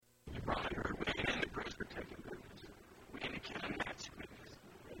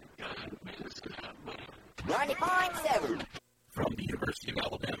90.7. From the University of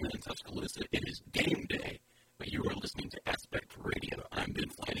Alabama in Tuscaloosa, it is game day, but you are listening to Aspect Radio. I'm Ben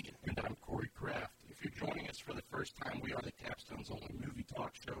Flanagan. And I'm Corey Kraft. If you're joining us for the first time, we are the Capstone's only movie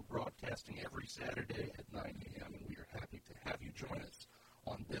talk show, broadcasting every Saturday at 9 a.m., and we are happy to have you join us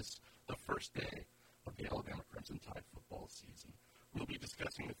on this, the first day of the Alabama Crimson Tide football season. We'll be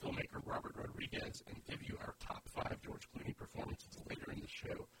discussing the filmmaker Robert Rodriguez and give you our top 5 George Clooney performances later in the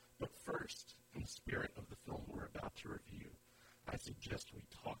show. But first, in the spirit of the film we're about to review, I suggest we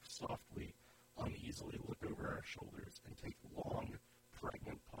talk softly, uneasily look over our shoulders, and take long,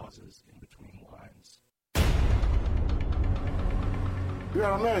 pregnant pauses in between lines. You're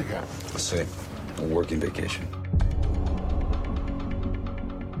American. I say, a working vacation.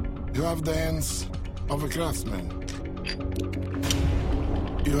 You have the hands of a craftsman.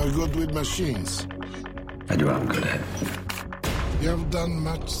 You are good with machines. I do what I'm good at. You have done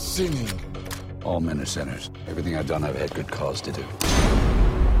much sinning. All men are sinners. Everything I've done, I've had good cause to do. You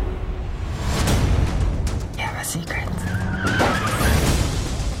have a secret.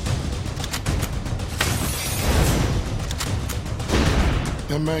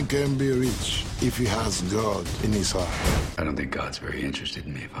 A man can be rich if he has God in his heart. I don't think God's very interested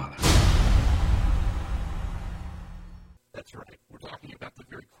in me, Father. That's right. We're talking about the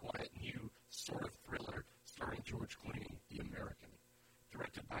very quiet new sort of thriller starring George Clooney, The American.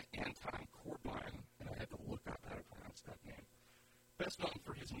 Directed by Anton Corbijn, and I had to look up how to pronounce that name. Best known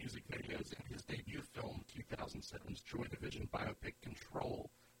for his music videos and his debut film, 2007's Joy Division biopic Control,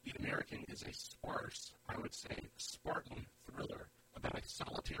 The American is a sparse, I would say, Spartan thriller about a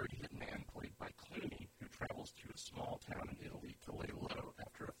solitary hitman played by Clooney who travels to a small town in Italy to lay low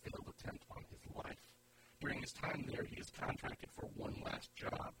after a failed attempt on his life. During his time there, he is contracted for one last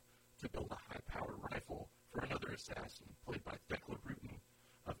job, to build a high-powered rifle for another assassin, played by Thekla Bruton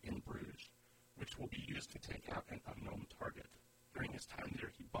of In Bruges, which will be used to take out an unknown target. During his time there,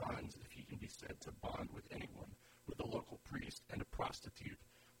 he bonds, if he can be said to bond with anyone, with a local priest and a prostitute,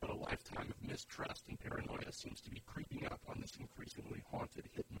 but a lifetime of mistrust and paranoia seems to be creeping up on this increasingly haunted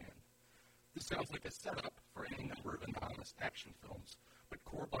hitman. This sounds like a setup for any number of anonymous action films, but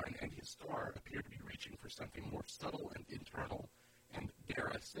Corbijn and his star appear to be reaching for something more subtle and internal, and, dare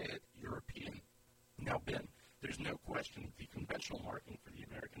I say it, European. Now, Ben, there's no question that the conventional marketing for The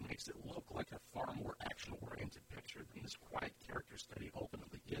American makes it look like a far more action-oriented picture than this quiet character study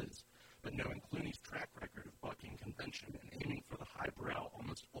ultimately is. But knowing Clooney's track record of bucking convention and aiming for the highbrow,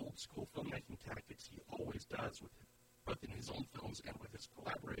 almost old-school filmmaking tactics he always does, with both in his own films and with his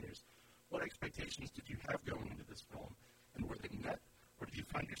collaborators, what expectations did you have going into this film, and were they met, or did you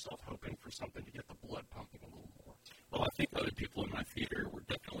find yourself hoping for something to get the blood pumping a little more? Well, I think other people in my theater were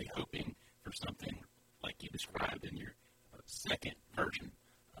definitely hoping for something like you described in your second version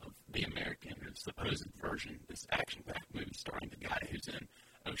of The American, or supposed version, this action-packed movie starring the guy who's in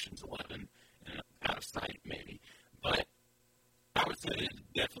Ocean's 11 and Out of Sight, maybe. But I would say it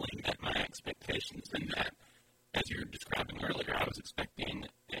definitely met my expectations in that, as you were describing earlier, I was expecting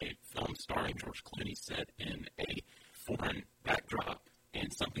a film starring George Clooney set in a foreign backdrop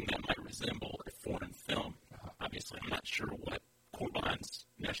and something that might resemble a foreign film. Obviously, I'm not sure what Corbijn's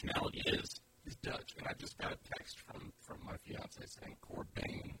nationality is. He's Dutch, and I just got a text from my fiance saying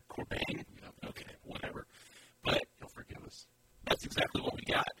Corbijn. Corbijn? Yep. Okay, whatever. But he'll forgive us. That's exactly what we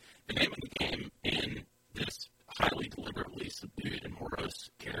got. The name of the game in this highly deliberately subdued and morose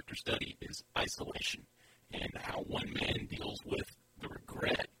character study is isolation, and how one man deals with the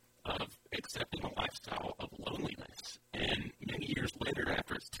regret of accepting a lifestyle of loneliness. And many years later,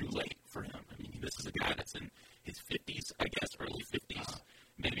 after it's too late for him, I mean, this is a guy that's in his 50s, I guess, early 50s.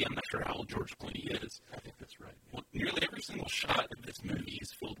 Maybe, I'm not sure how old George Clooney is. I think that's right. Well, nearly every single shot of this movie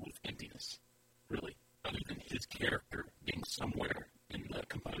is filled with emptiness, really, other than his character being somewhere in the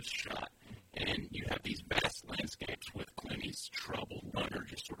composed shot. And you have these vast landscapes with Clooney's troubled runner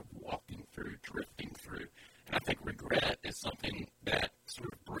just sort of walking through, drifting through. And I think regret is something that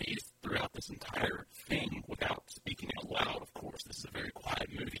sort of breathes throughout this entire thing without speaking out loud, of course. This is a very quiet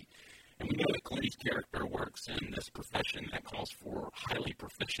movie. And we know that Clooney's character works in this profession that calls for highly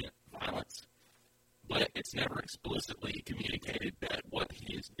proficient violence, but it's never explicitly communicated that what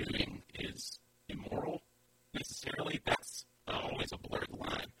he is doing is immoral, necessarily. That's always a blurred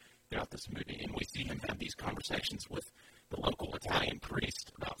line throughout this movie. And we see him have these conversations with the local Italian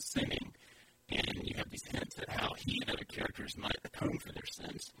priest about sinning, and you have these hints at how he and other characters might atone for their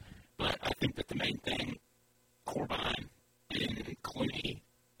sins. But I think that the main thing Corbijn and Clooney,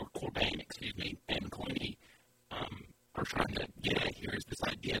 or Corbijn, excuse me, and Clooney are trying to get at here is this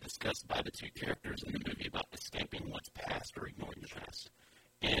idea discussed by the two characters in the movie about escaping what's past or ignoring the past.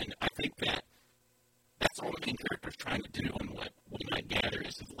 And I think that that's all the main character is trying to do, and what we might gather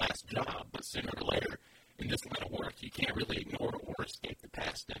is his last job. But sooner or later, in this line of work, you can't really ignore or escape the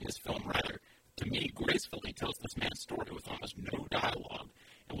past. And this film, rather, to me, gracefully tells this man's story with almost no dialogue,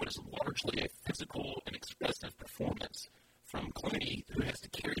 and what is largely a physical and expressive performance from Clooney, who has to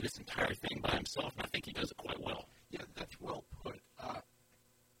carry this entire thing by himself, and I think he does it quite well. Yeah, that's well put.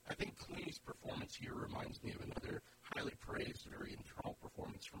 I think Clooney's performance here reminds me of another highly praised, very internal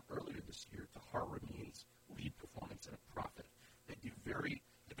performance from earlier this year, Tahar Ramin's lead performance in A Prophet. They do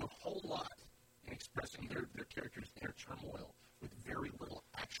a whole lot in expressing their character's inner turmoil with very little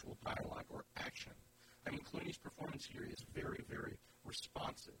actual dialogue or action. I mean, Clooney's performance here is very, very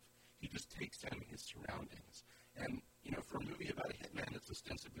responsive. He just takes in his surroundings. And, for a movie about a hitman that's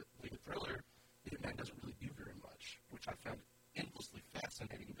ostensibly a thriller, the hitman doesn't really do very much, which I found endlessly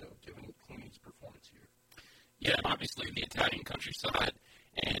fascinating, though, given Clooney's performance here. Yeah, and obviously the Italian countryside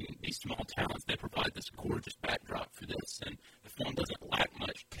and these small towns, they provide this gorgeous backdrop for this, and the film doesn't lack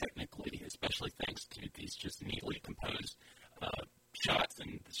much technically, especially thanks to these just neatly composed shots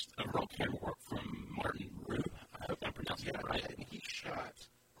and this overall camera work from Martin Roux. I hope I'm pronouncing that right. And he shot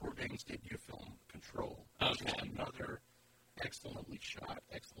Cordain's debut film, Control, which is another excellently shot,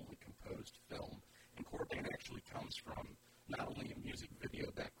 excellently composed film. And Cordain actually comes from not only a music video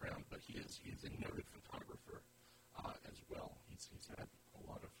background, but he is a noted photographer as well. He's had a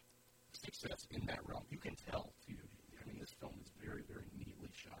lot of success in that realm. You can tell, too. I mean, this film is very, very neatly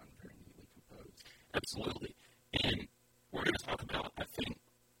shot and very neatly composed. Absolutely. And we're going to talk about, I think,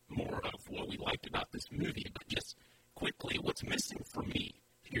 more of what we liked about this movie, but just quickly, what's missing for me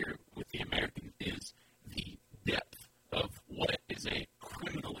here with The American is the depth of what is a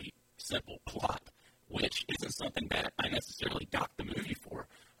criminally simple plot, which isn't something that I necessarily dock the movie for.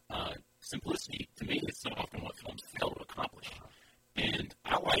 Simplicity, to me, is so often what films fail to accomplish. And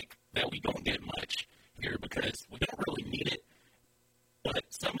I like that we don't get much here because we don't really need it, but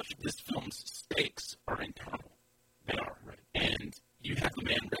so much of this film's stakes are internal. They are. Right. And you have a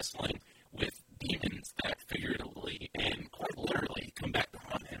man wrestling with demons that figuratively and quite literally come back to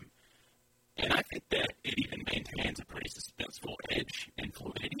haunt him. And I think that it even maintains a pretty suspenseful edge and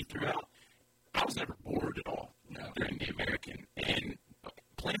fluidity throughout. I was never bored at all during The American. And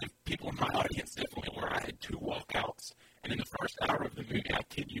plenty of people in my audience definitely were. I had 2 walkouts. And in the first hour of the movie, I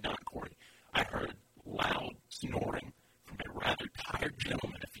kid you not, Corey, I heard loud snoring from a rather tired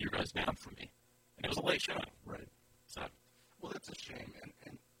gentleman a few rows down from me. And it was a late showing. Right. So, well, that's a shame.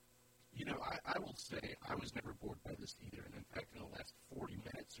 And I will say I was never bored by this either. And in fact, in the last 40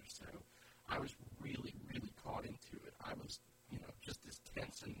 minutes or so, I was really, really caught into it. I was, just as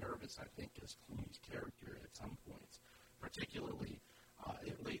tense and nervous, I think, as Clooney's character at some points, particularly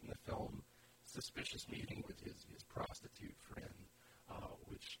late in the film, suspicious meeting with his prostitute friend,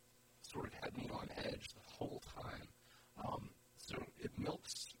 which sort of had me on edge the whole time. So it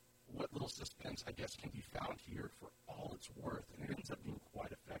milks what little suspense, I guess, can be found here for all it's worth, and it ends up being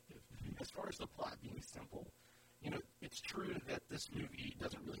quite effective. As far as the plot being simple, it's true that this movie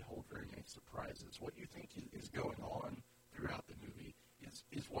doesn't really hold very many surprises. What you think is going on throughout the movie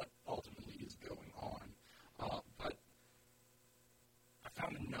is what ultimately is going on. But I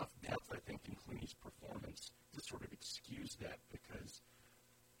found enough depth, I think, in Clooney's performance to sort of excuse that because,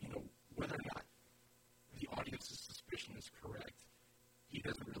 whether or not the audience's suspicion is correct, he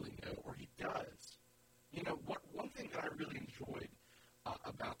doesn't really know, or he does. One thing that I really enjoyed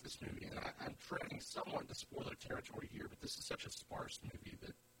about this movie, and I'm treading somewhat into spoiler territory here, but this is such a sparse movie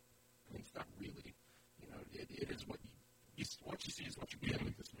that, it's not really, it is what you see is what you get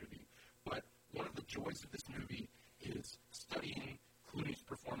with this movie. But one of the joys of this movie is studying Clooney's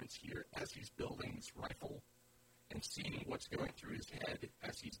performance here as he's building this rifle and seeing what's going through his head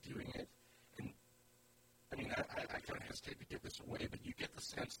as he's doing it. And, I kind of hesitate to give this away, but you get the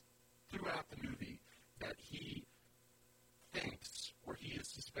sense throughout the movie that he thinks or he is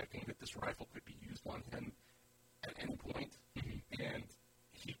suspecting that this rifle could be used on him at any point, and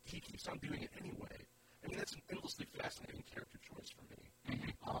he keeps on doing it anyway. That's an endlessly fascinating character choice for me.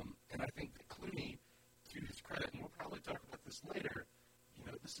 And I think that Clooney, to his credit, and we'll probably talk about this later,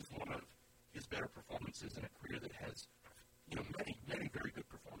 this is one of his better performances in a career that has, many, many very good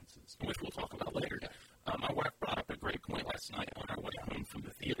performances. Which we'll talk about later. My wife brought up a great point last night on our way home from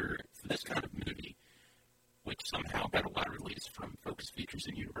the theater. For this kind of movie, which somehow got a wide release from Focus Features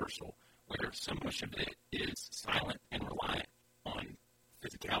and Universal, where so much of it is silent and reliant on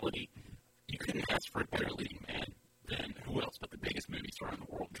physicality, you couldn't ask for a better leading man than who else but the biggest movie star in the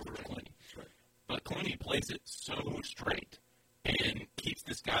world, George Clooney. Right. But Clooney plays it so straight and keeps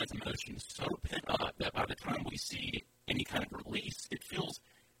this guy's emotions so pent up that by the time we see any kind of release, it feels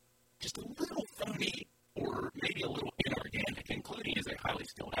just a little phony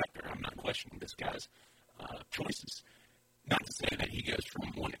he goes from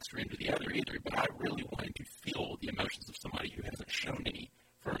one extreme to the other either, but I really wanted to feel the emotions of somebody who hasn't shown any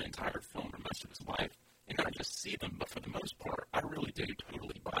for an entire film or most of his life, and not just see them, but for the most part, I really do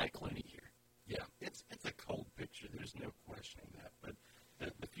totally buy Clooney here. Yeah, it's a cold picture. There's no questioning that. But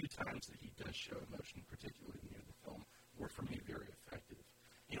the few times that he does show emotion, particularly near the film, were for me very effective.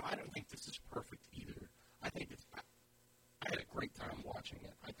 I don't think this is perfect either. I think I had a great time watching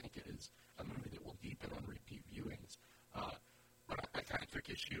it. I think it is a movie that will deepen on repeat viewings. But I kind of took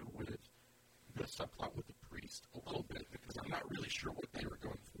issue with the subplot with the priest a little bit because I'm not really sure what they were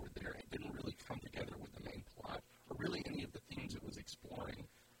going for there. It didn't really come together with the main plot or really any of the themes it was exploring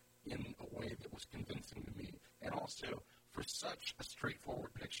in a way that was convincing to me. And also, for such a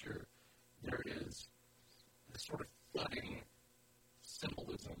straightforward picture, there is this sort of thudding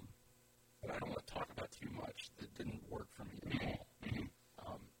symbolism that I don't want to talk about too much that didn't work for me at all.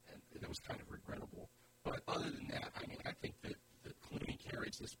 And it was kind of regrettable. But other than that, I think that Clooney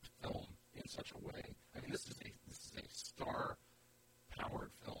carries this film in such a way. This is a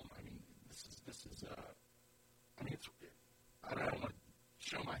star-powered film. I don't want to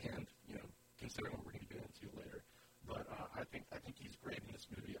show my hand, considering what we're going to get into later. But I think he's great in this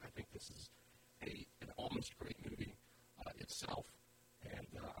movie. I think this is an almost great movie itself, and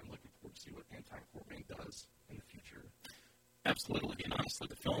I'm looking forward to see what Anton Corbijn does in the future. Absolutely, and honestly,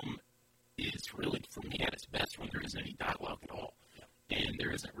 the film is really, for me, at its best when there isn't any dialogue at all. And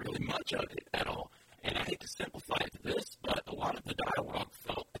there isn't really much of it at all. And I hate to simplify it to this, but a lot of the dialogue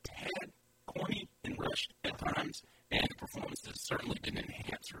felt a tad corny and rushed at times, and the performances certainly didn't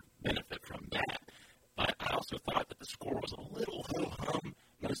enhance or benefit from that. But I also thought that the score was a little ho-hum,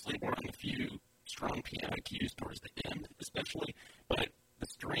 mostly barring a few strong piano cues towards the end, especially. But the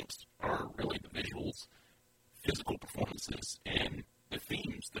strengths are really the visuals, physical performances, and the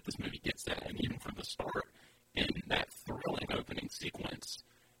themes that this movie gets at. And even from the start, in that thrilling opening sequence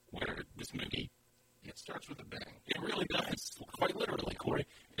where this movie, it starts with a bang. It really does, quite literally, Corey.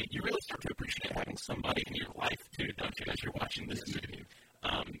 You really start to appreciate having somebody in your life, too, don't you, as you're watching this movie?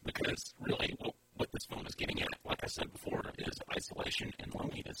 Because really what this film is getting at, like I said before, is isolation and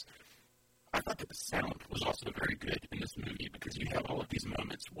loneliness. I thought that the sound was also very good in this movie because you have all of these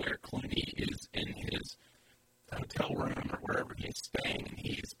moments where Clooney is in his hotel room or wherever he's staying and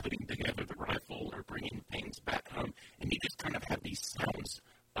he's putting together the rifle or bringing things back home, and you just kind of have these sounds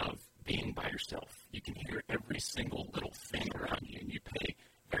of being by yourself. You can hear every single little thing around you, and you pay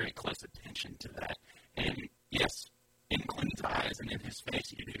very close attention to that. And yes, in Clooney's eyes and in his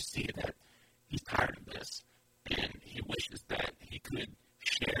face, you do see that he's tired of this, and he wishes that he could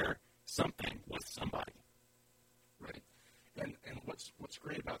share something with somebody. Right. And what's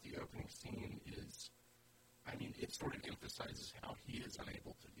great about the opening scene is, it sort of emphasizes how he is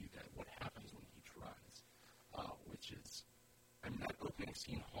unable to do that, what happens when he tries, which is, that opening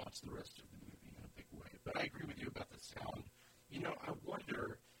scene haunts the rest of the movie in a big way. But I agree with you about the sound. I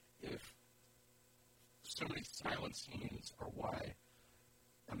wonder if so many silent scenes are why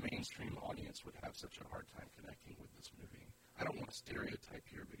a mainstream audience would have such a hard time connecting with this movie. I don't want to stereotype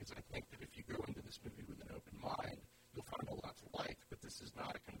here because I think that if you go into this movie with an open mind, you'll find a lot to like, but this is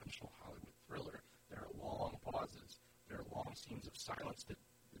not a conventional Hollywood thriller. There are long pauses. There are long scenes of silence that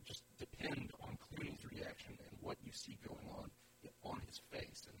just depend on Clooney's reaction and what you see going on his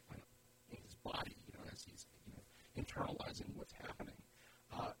face and in his body, as he's internalizing what's happening.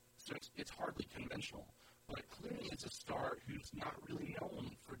 So it's hardly conventional. But Clooney is a star who's not really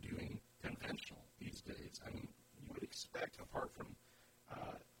known for doing conventional these days. You would expect, apart from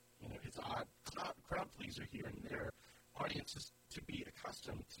his odd crowd pleaser here and there, audiences to be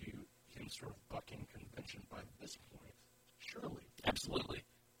accustomed to him sort of bucking convention by this point. Surely. Absolutely.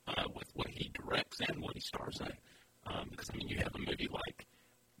 With what he directs and what he stars in. Because, you have a movie like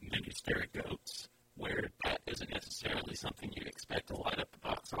Movies Fairy Goats, where that isn't necessarily something you'd expect to light up the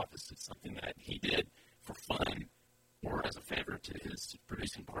box office. It's something that he did for fun or as a favor to his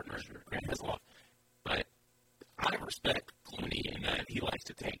producing partner, Grant Heslov. But I respect Clooney in that he likes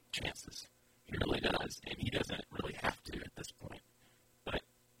to take chances. He really does, and he doesn't really have to at this point. But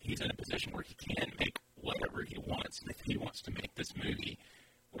he's in a position where he can make whatever he wants. And if he wants to make this movie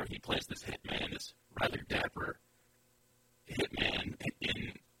where he plays this hitman, this rather dapper hitman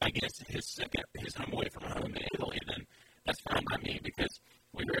in, I guess, his home away from home in Italy, then that's fine by me because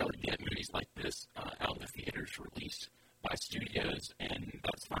we rarely get movies like this out in the theaters released by studios, and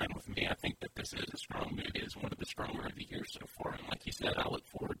that's fine with me. I think that this is a strong movie. It's one of the stronger of the year so far, and like you said, I look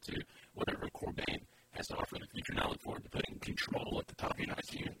forward to whatever Corbijn has to offer in the future, and I look forward to putting Control at the top of your night.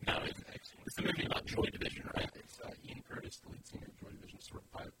 Now, it's a movie about Joy Division, right? It's Ian Curtis, the lead singer of Joy Division, sort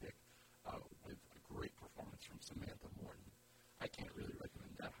of biopic with a great performance from Samantha Morton. I can't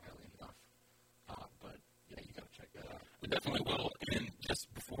definitely will. And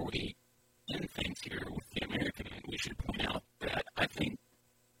just before we end things here with The American, we should point out that I think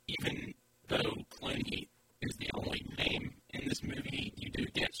even though Clooney is the only name in this movie, you do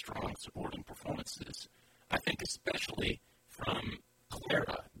get strong supporting performances. I think especially from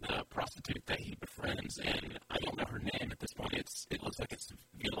Clara, the prostitute that he befriends, and I don't know her name at this point. It looks like it's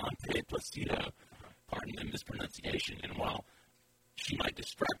Violante Placido. Pardon the mispronunciation. And while she might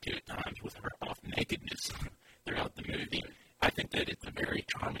distract you at times with her off-nakedness throughout the movie, I think that it's a very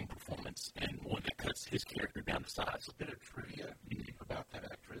charming performance and one that cuts his character down to size. A bit of trivia about that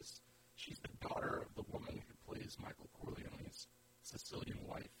actress. She's the daughter of the woman who plays Michael Corleone's Sicilian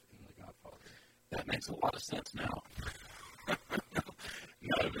wife in The Godfather. That makes a lot of sense now.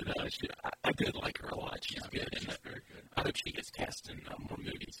 No, but I did like her a lot. She's good. She's very good. I hope she gets cast in more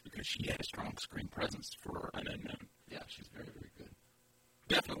movies because she had a strong screen presence for an unknown. Yeah, she's very, very good.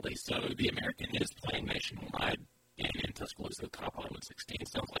 Definitely. So The American is playing nationwide and in Tuscaloosa, Top Hollywood 16.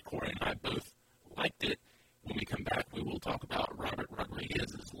 Sounds like Corey and I both liked it. When we come back, we will talk about Robert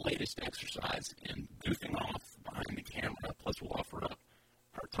Rodriguez's latest exercise in goofing off behind the camera. Plus, we'll offer up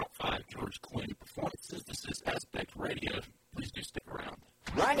our top 5 George Clooney performances. This is Aspect Radio. Please do stick around.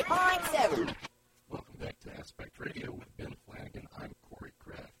 90.7. Welcome back to Aspect Radio with Ben Flanagan. I'm Corey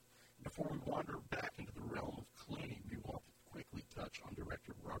Kraft. Before we wander back into the realm of Clooney, we want to quickly touch on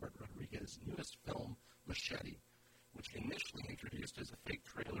director Robert Rodriguez's newest film, Machete, which he initially introduced as a fake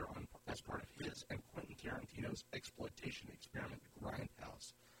trailer as part of his and Quentin Tarantino's exploitation experiment,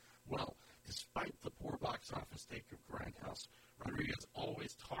 Grindhouse. Well, despite the poor box office take of Grindhouse, Rodriguez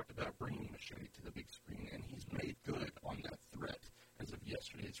always talked about bringing Machete to the big screen, and he's made good on that threat as of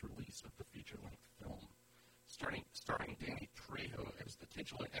yesterday's release of the feature-length film. Starring Danny Trejo as the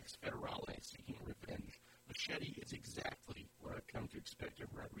titular ex-federale seeking revenge, Machete is exactly what I've come to expect of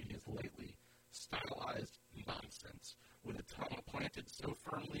Rodriguez lately: stylized nonsense, with a tongue planted so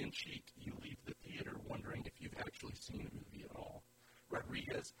firmly in cheek you leave the theater wondering if you've actually seen the movie at all.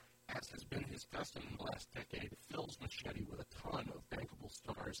 Rodriguez, as has been his custom in the last decade, fills Machete with a ton of bankable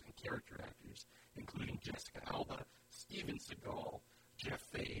stars and character actors, including Jessica Alba, Steven Seagal, Jeff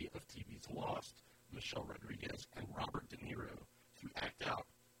Fahey of TV's Lost, Michelle Rodriguez, and Robert De Niro to act out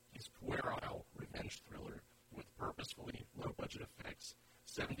his puerile revenge thriller with purposefully low-budget effects,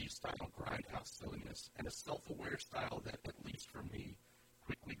 70s-style grindhouse silliness, and a self-aware style that, at least for me,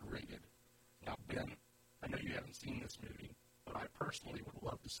 quickly grated. Now, Ben, I know you haven't seen this movie, but I personally would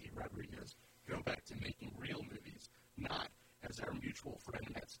love to see Rodriguez go back to making real movies, not, as our mutual friend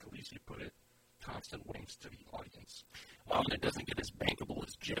Matt Scalisi put it, constant winks to the audience. Well, and it doesn't get as bankable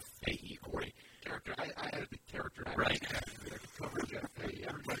as Jeff Fahey, Corey. I had the character actor. Right. I could cover Jeff Fahey.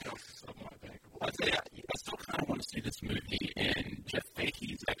 Everybody else is somewhat bankable. I'd say I still kind of want to see this movie, and Jeff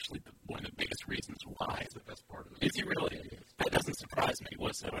Fahey is actually one of the biggest reasons why. It's the best part of it. Is he really? Yeah, That doesn't surprise me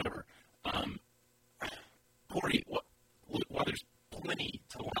whatsoever. Corey, while there's plenty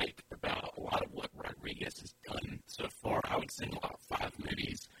to like about a lot of what Rodriguez has done so far, I would single out 5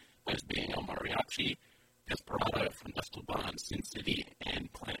 movies, those being El Mariachi, Desperado, From Dusk Till Dawn, Sin City,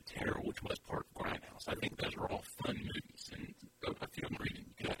 and Planet Terror, which was part of Grindhouse. I think those are all fun movies, and a few of them are even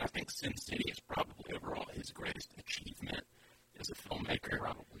good. I think Sin City is probably overall his greatest achievement as a filmmaker.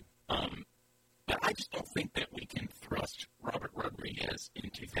 Probably. But I just don't think that we can thrust Robert Rodriguez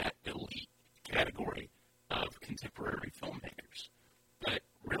into that elite category of contemporary filmmakers. But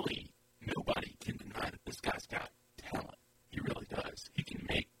really, nobody can deny that this guy's got talent. He really does. He can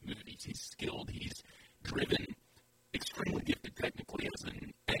make movies. He's skilled. He's driven, extremely gifted technically as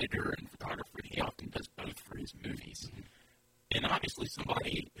an editor and photographer. He often does both for his movies. And obviously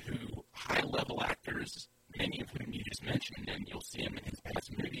somebody who high-level actors, many of whom you just mentioned, and you'll see him in his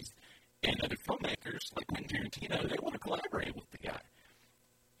past movies, and other filmmakers like Quentin Tarantino, they want to collaborate with the guy.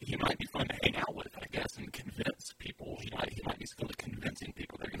 He might be fun to hang out with, I guess, and convince people. He might be skilled at convincing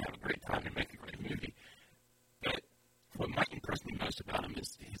people they're going to have a great time and make a great movie. But what might impress me most about him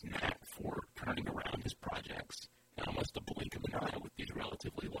is his knack for turning around his projects in almost a blink of an eye with these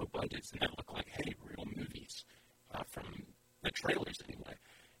relatively low budgets, and that look like, hey, real movies from the trailers anyway.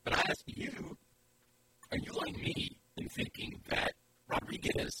 But I ask you, are you like me in thinking that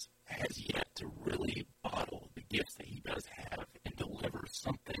Rodriguez has yet to really bottle the gifts that he does have and deliver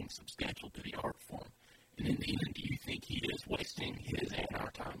something substantial to the art form? And in the end, do you think he is wasting his and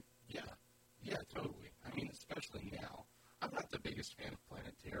our time? Yeah, totally. I mean, especially now. I'm not the biggest fan of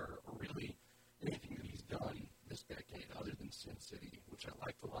Planet Terror or really anything that he's done this decade other than Sin City, which I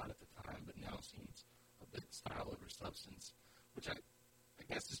liked a lot at the time, but now seems a bit style over substance, which I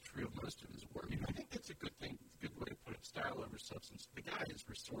guess is true of most of his work. And I think that's a good thing, a good way to put it, style over substance. The guy is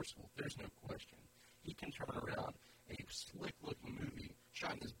resourceful, there's no question. he can turn around a slick-looking movie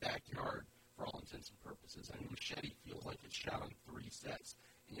shot in his backyard for all intents and purposes. I mean, Machete feels like it's shot on 3 sets.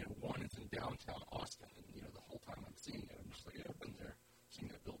 And, one is in downtown Austin, and, the whole time I'm seeing it, I'm just like, I've been there, seen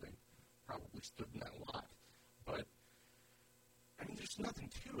that building, probably stood in that lot. But, I mean, there's nothing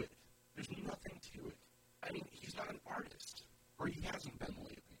to it. There's nothing to it. I mean, he's not an artist, or he hasn't been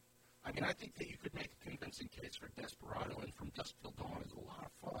lately. I mean, I think that you could make a convincing case for Desperado, and From Dusk Till Dawn is a lot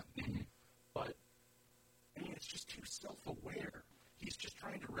of fun. Mm-hmm. But, I mean, it's just too self-aware. He's just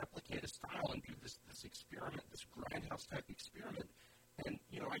trying to replicate a style and do this experiment, this grindhouse-type experiment. And,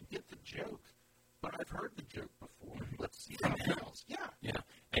 I get the joke, but I've heard the joke before. Let's see something else. Yeah. Yeah.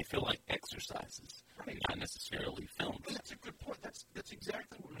 They feel like exercises, right. Not necessarily films. But that's a good point. That's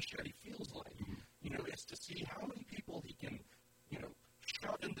exactly what Machete feels like. Mm-hmm. Is to see how many people he can,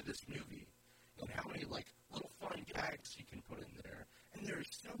 shove into this movie and how many, little fun gags he can put in there. And there is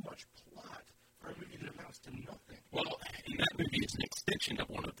so much plot for a movie that amounts to nothing. Well, and that movie is an extension of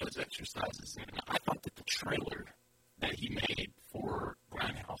one of those exercises. And I thought that the trailer that he made for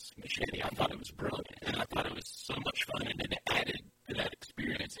Grindhouse Machete, I thought it was brilliant. And I thought it was so much fun. And then it added to that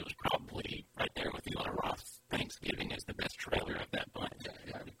experience. It was probably right there with Eli Roth's Thanksgiving as the best trailer of that bunch.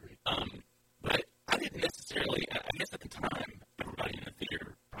 Yeah, I would agree. But I didn't necessarily, I guess at the time, everybody in the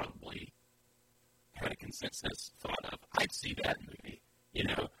theater probably had a consensus thought of, I'd see that movie,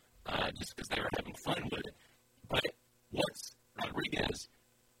 just because they were having fun with it. But once Rodriguez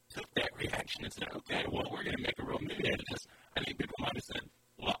took that reaction and said, okay, well, we're going to make a real movie out of this, I think people might have said,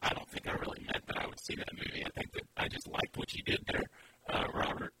 well, I don't think I really meant that I would see that movie. I think that I just liked what you did there,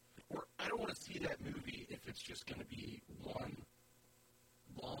 Robert. Or I don't want to see that movie if it's just going to be one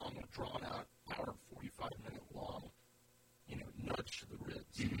long, drawn-out, hour, 45-minute long, nudge to the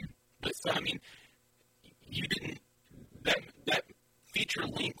ribs. Mm-hmm. But so, I mean, you didn't, that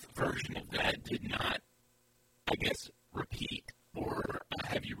feature-length version of that did not, I guess, repeat or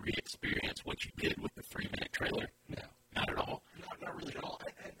have you re-experienced what you did with the 3-minute trailer? No. Not at all? Not really at all.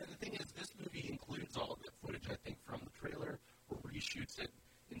 And the thing is, this movie includes all of that footage, I think, from the trailer, or reshoots it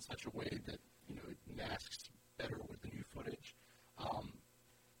in such a way that, it masks better with the new footage.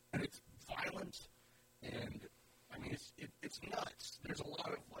 And it's violent, and, I mean, it's nuts. There's a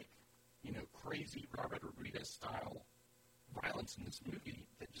lot of, crazy Robert Rodriguez-style violence in this movie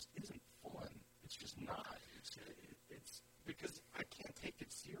that just isn't fun. It's just not. It's because I can't take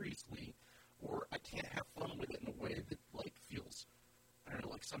it seriously, or I can't have fun with it in a way that, feels, I don't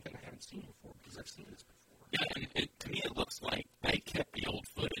know, like something I haven't seen before, because I've seen this before. Yeah, and to me it looks like they kept the old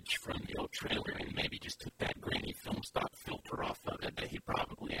footage from the old trailer and maybe just took that grainy film stock filter off of it that he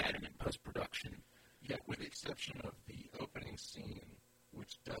probably added in post-production. Yeah, with the exception of the opening scene,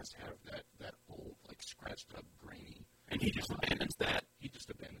 which does have that old, scratched up, grainy. And he just abandons that? He just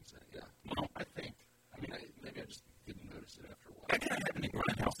abandons that, yeah. Well, I think. Maybe I just didn't notice it after a while. I kind of happened in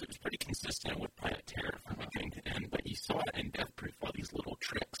Grindhouse. It was pretty consistent with Planet Terror from beginning to end, but you saw it in Death Proof, all these little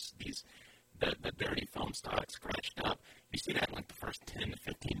tricks, the dirty film stock scratched up. You see that in the first 10 to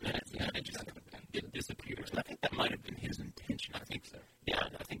 15 minutes, and then it disappears. And I think that might have been his intention. I think so. Yeah,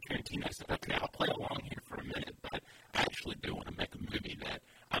 I think Tarantino said, okay, I'll play along here for a minute, but I actually do want to make a movie that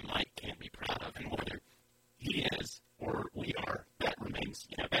I can be proud of, and whether he is or we are, that remains,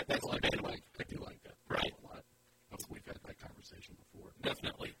 that's debatable. I do like that. Right. A lot. We've had that conversation before.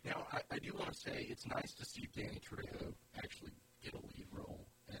 Definitely. Now, I do want to say it's nice to see Danny Trejo actually get a lead role,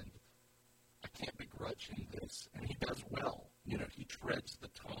 and I can't begrudge him this, and he does well. He treads the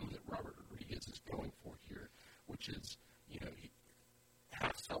tone that Robert Rodriguez is going for here, which is, he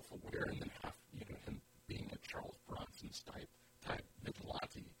half self-aware and then half, him being a Charles Bronson type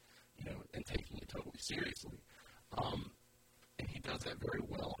vigilante, and taking it totally seriously. And he does that very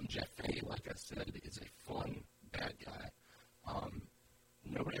well. And Jeff Fahey, like I said, is a fun bad guy.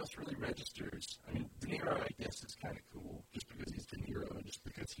 Nobody else really registers. I mean, De Niro, I guess, is kind of cool just because he's De Niro and just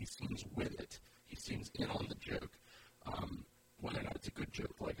because he seems with it. He seems in on the joke. Whether or not it's a good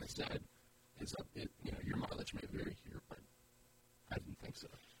joke, like I said, is up. Your mileage may vary here, but I didn't think so.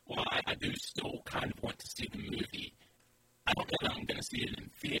 Well, I do still kind of want to see the movie. I don't know that I'm going to see it in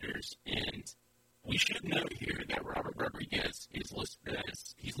theaters, and we should note here that Robert Rodriguez is listed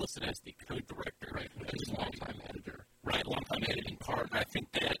as the co-director, right? He's a longtime editor. Right, longtime editing partner. I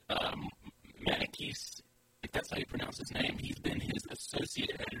think that Manikis, if that's how you pronounce his name, he's been his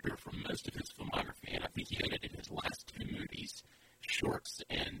associate editor for most of his filmography, and I think he edited his last 2 movies, Shorts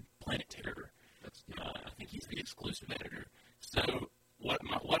and Planet Terror. I think he's the exclusive editor. So what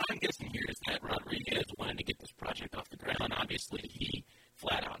I'm guessing here is that Rodriguez wanted to get this project off the ground. Obviously, he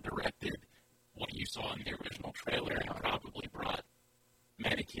flat out directed what you saw in the original trailer and probably brought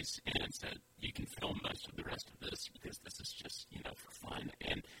Manny he said, you can film most of the rest of this because this is just, for fun.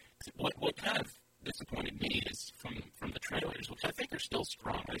 And what kind of disappointed me is from the trailers, which I think are still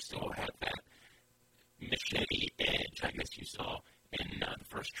strong. They still have that machete edge, I guess you saw in the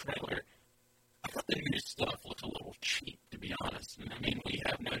first trailer. I thought the new stuff looked a little cheap, to be honest. And I mean, we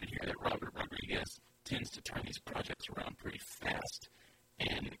have noted here that Robert Rodriguez tends to turn these projects around pretty fast.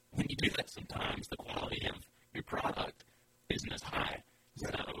 And when you do that sometimes, the quality of your product isn't as high. So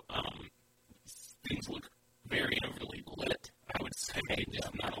things look very overly lit, I would say.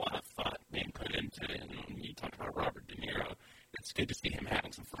 Just not a lot of thought being put into it. And when you talk about Robert De Niro, it's good to see him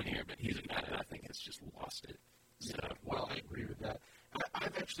having some fun here, but he's a guy that I think has just lost it. So, well, I agree with that.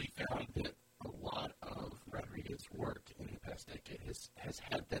 I've actually found that a lot of Rodriguez's work in the past decade has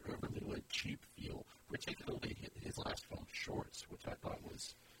had that overly lit, cheap feel, particularly his last film, Shorts, which I thought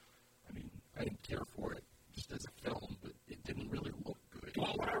was, I didn't care for it just as a film, but it didn't really look good.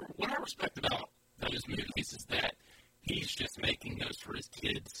 Well, what I respect about those movies is that he's just making those for his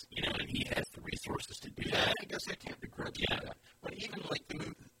kids, and he has the resources to do that. I guess I can't begrudge that. But even like the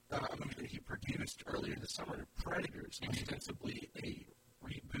movie that he produced earlier this summer, Predators, ostensibly a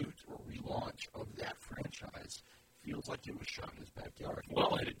reboot or relaunch of that franchise, feels like it was shot in his backyard.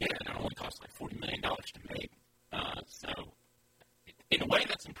 Well, it only cost like $40 million to make. So, in a way,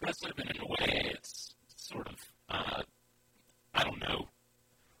 that's impressive, and in a way, it's sort of, I don't know,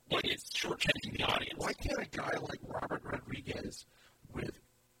 it's shortchanging the audience. Why can't a guy like Robert Rodriguez, with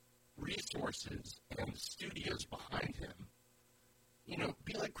resources and studios behind him,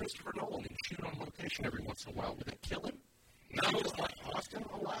 be like Christopher Nolan and shoot on location every once in a while? Would it kill him? No, I just like Austin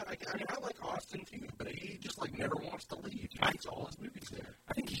a lot. I like Austin too, but he just never wants to leave. He makes all his movies there.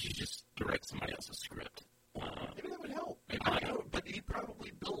 I think he should just direct somebody else's script. Maybe that would help. But he'd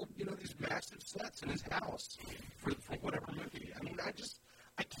probably build, these massive sets in his house for whatever movie.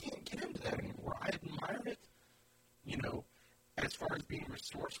 I can't get into that anymore. I admire it, as far as being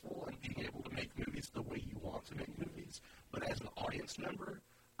resourceful and being able to make movies the way you want to make movies. But as an audience member,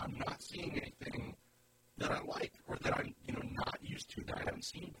 I'm not seeing anything that I like or that I'm, not used to, that I haven't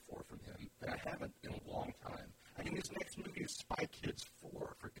seen before from him, that I haven't in a long time. His next movie is Spy Kids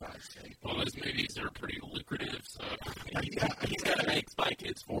 4, for God's sake. Well, those movies are pretty lucrative, so he's got to make Spy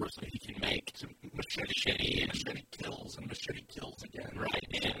Kids 4 so he can make Machete and Machete Kills and Machete Kills again.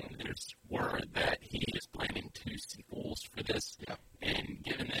 Right, and there's word that he is planning 2 sequels for this. Yeah. And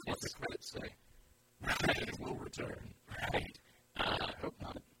given that... What's the credits say? Right. It will return. Right. I hope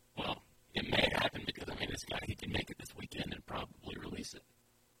not. Well, it may happen because, this guy, he can make it this weekend and probably release it.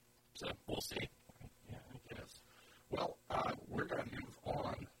 So, we'll see. Yeah, I guess. Well, we're going to move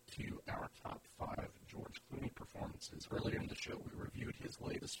on to our top 5 George Clooney performances. Earlier in the show, we reviewed his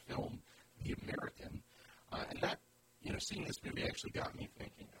latest film, The American. And that, seeing this movie actually got me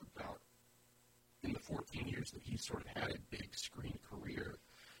thinking about, in the 14 years that he's sort of had a big screen career,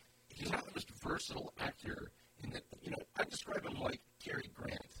 he's not the most versatile actor in that, I describe him like Cary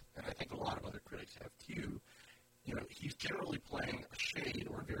Grant, and I think a lot of other critics have too. He's generally playing a shade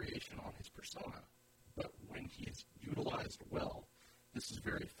or a variation on his persona. But when he's utilized well, this is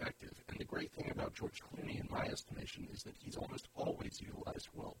very effective. And the great thing about George Clooney, in my estimation, is that he's almost always utilized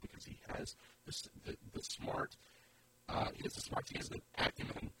well because he has the smart, he has the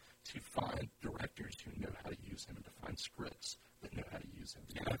acumen to find directors who know how to use him and to find scripts that know how to use him.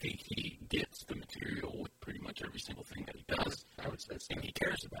 And I think he gets the material with pretty much every single thing that he does. I would say so. And he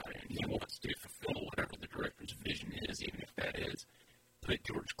cares about it, and he wants to fulfill whatever the director's vision is, even if that is put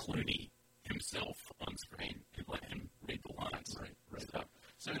George Clooney himself on screen and let him read the lines. Right.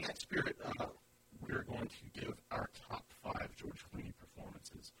 So in that spirit, we're going to give our top 5 George Clooney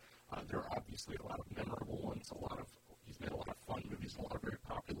performances. There are obviously a lot of memorable ones, he's made a lot of fun movies, a lot of very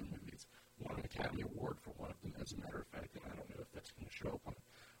popular movies. Won an Academy Award for one of them, as a matter of fact, and I don't know if that's going to show up on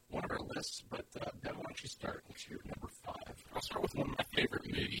one of our lists, but Ben, why don't you start with your number 5? I'll start with one of my favorite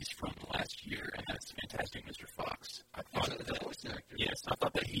movies from last year, and that's Fantastic Mr. Fox. I thought the voice actor. Yes, I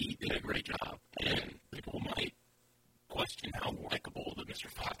thought that he did a great job, and people might question how likable the Mr.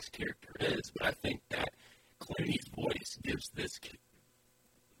 Fox character is, but I think that Clooney's voice gives this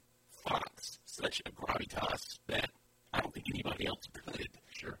Fox such a gravitas that I don't think anybody else could.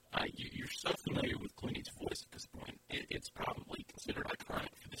 Sure. You're so familiar with Clooney's voice at this point. It's probably considered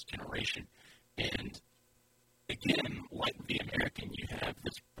iconic for this generation. And again, like The American, you have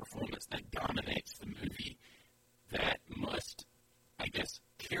this performance that dominates the movie that must, I guess,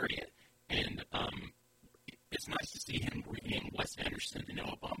 carry it. And it's nice to see him reading Wes Anderson and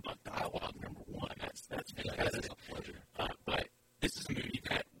Noah Baumbach dialogue, number 1. That's fantastic. That's a pleasure. But this is a movie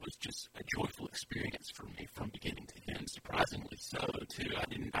that was just a joyful experience for me from beginning to end, surprisingly so, too. I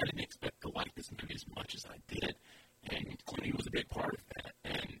didn't expect to like this movie as much as I did, and Clooney was a big part of that.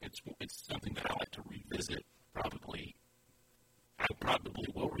 And it's something that I like to revisit. I probably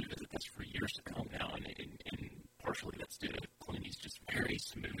will revisit this for years to come now, and partially that's due to Clooney's just very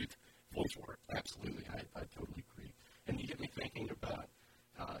smooth voice work. Absolutely, I totally agree. And you get me thinking about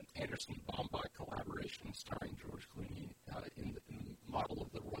Anderson-Baumbach collaboration starring George Clooney in the model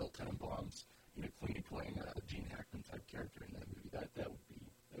of the Royal Tenenbaums. Clooney playing a Gene Hackman type character in that movie. That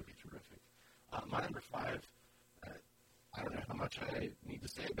would be terrific. My number 5. I don't know how much I need to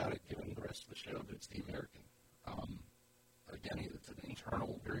say about it given the rest of the show, but it's The American. Again, it's an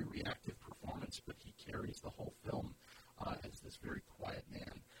internal, very reactive performance, but he carries the whole film as this very quiet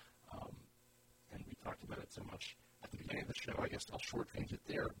man. And we talked about it so much at the beginning of the show. I guess I'll shortchange it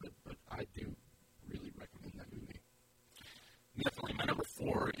there, but I do really recommend that movie. Definitely. My number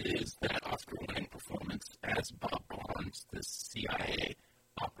 4 is that Oscar-winning performance as Bob Barnes, the CIA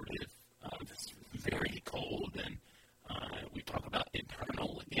operative. That's very cold, and we talk about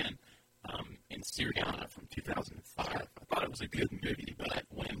internal again. In Syriana from 2005, I thought it was a good movie, but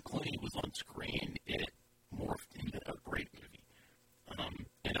when Clooney was on screen, it morphed into a great movie.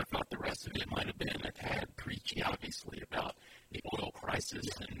 And I thought the rest of it might have been a tad preachy, obviously, about the oil crisis,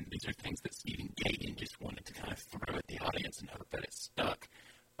 and these are things that Stephen Gagin just wanted to kind of throw at the audience and hope that it stuck.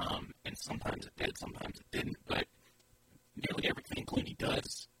 And sometimes it did, sometimes it didn't, but nearly everything Clooney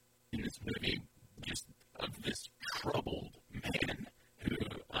does in this movie, just of this troubled man who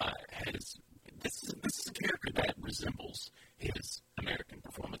has... This is a character that resembles his American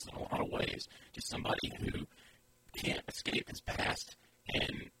performance in a lot of ways. Just somebody who can't escape his past,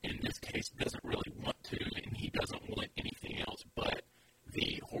 and in this case doesn't really want to, and he doesn't want anything else but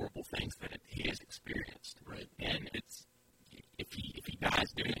the horrible things that he has experienced. Right. And it's if he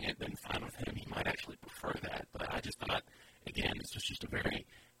dies doing it, then fine with him. He might actually prefer that. But I just thought, again, this was just a very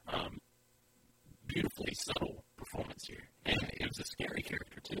beautifully subtle performance here, and it was a scary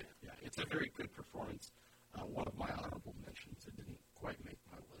character too. Yeah, it's a very good performance. One of my honorable mentions, it didn't quite make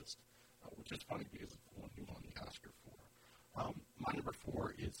my list, which is funny because it's the one he won the Oscar for. My number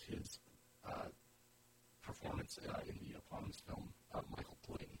 4 is his performance in the eponymous film, Michael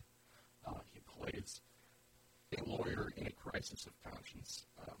Clayton. He plays a lawyer in a crisis of conscience.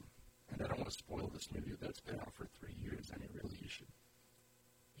 And I don't want to spoil this movie that's been out for 3 years. I mean, really,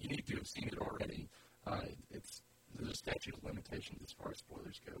 you need to have seen it already. There's a statute of limitations as far as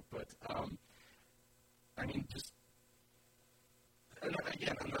spoilers go. But, I mean, just, and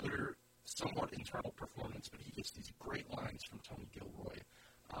again, another somewhat internal performance, but he gets these great lines from Tony Gilroy.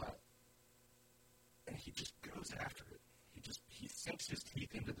 And he just goes after it. He sinks his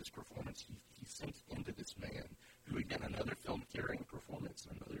teeth into this performance. He sinks into this man, who, again, another film-carrying performance,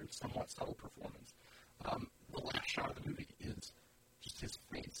 another somewhat subtle performance. The last shot of the movie is just his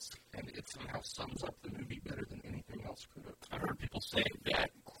face, and it somehow sums up the movie better than anything else could have. I've heard people say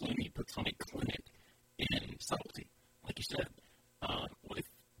that Clooney puts on a clinic in subtlety, like you said, with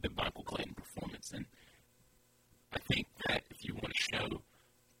the Michael Clayton performance. And I think that if you want to show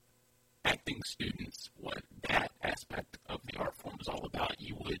acting students what that aspect of the art form is all about,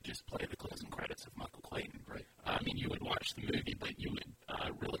 you would just play the closing credits of Michael Clayton. Right. I mean, you would watch the movie, but you would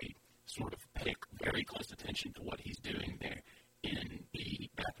really sort of pay very close attention to what he's doing there in the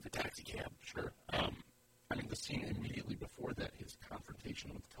back of the taxi cab. Sure. I mean, the scene immediately before that, his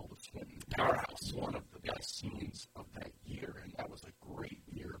confrontation with Tilda Swinton. Powerhouse. One of the best scenes of that year, and that was a great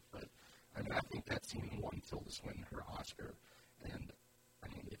year. But, I mean, I think that scene won Tilda Swinton her Oscar, and, I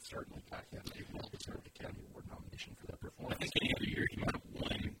mean, it certainly got him a well-deserved Academy Award nomination for that performance. I think any other year he might have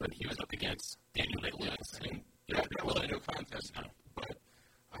won, but he was up against Daniel Day-Lewis. I mean, that was no contest now. But,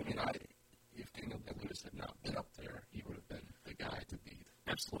 I mean, if Daniel Day-Lewis had not been up there, he would have been the guy to beat.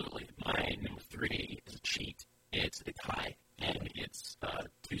 Absolutely. My number 3 is a cheat. It's a tie, and it's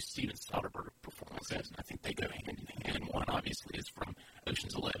 2 Steven Soderbergh performances, and I think they go hand in hand. One, obviously, is from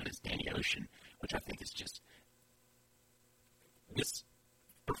Ocean's 11, is Danny Ocean, which I think is just this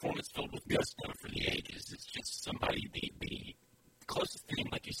performance filled with gusto for the ages. It's just somebody, the closest thing,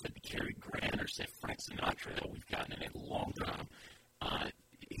 like you said, to Cary Grant or, say, Frank Sinatra that we've gotten in a long time.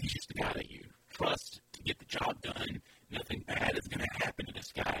 He's just a guy that you trust to get the job done. Nothing bad is going to happen to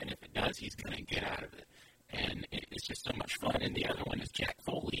this guy, and if it does, he's going to get out of it. And it's just so much fun. And the other one is Jack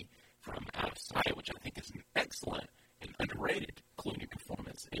Foley from Out of Sight, which I think is an excellent and underrated Clooney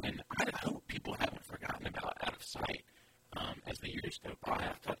performance. And I hope people haven't forgotten about Out of Sight as the years go by.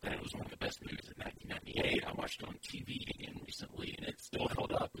 I thought that it was one of the best movies of 1998. I watched it on TV again recently, and it still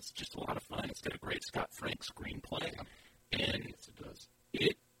held up. It's just a lot of fun. It's got a great Scott Frank screenplay. And Yes, it does.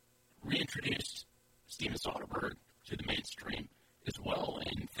 it reintroduced Steven Soderbergh to the mainstream as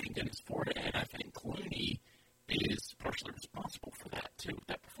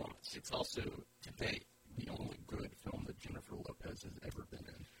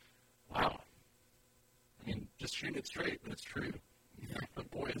straight, but it's true. Yeah. But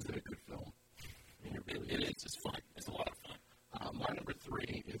boy, is it a good film. I mean, it is. It's fun. It's a lot of fun. My number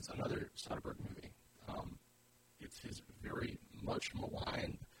 3 is another Soderbergh movie. It's his very much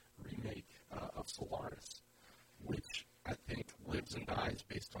maligned remake of Solaris, which I think lives and dies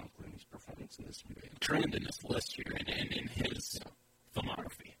based on Clooney's performance in this movie. Trend in this list here and in his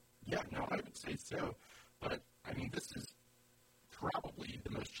filmography. Yeah, no, I would say so. But, I mean, this is probably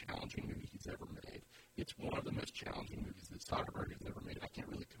the most challenging movie he's ever made. It's one of the most challenging movies that Soderbergh has ever made. I can't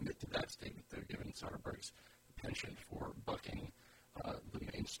really commit to that statement, though, given Soderbergh's penchant for bucking the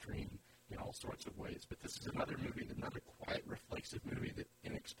mainstream in all sorts of ways. But this is another movie, another quiet, reflexive movie that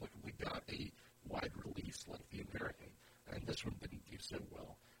inexplicably got a wide release like The American, and this one didn't do so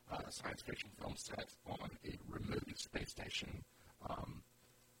well. A science fiction film set on a remote space station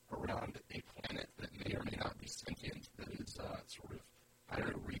around a planet that may or may not be sentient, that is sort of, I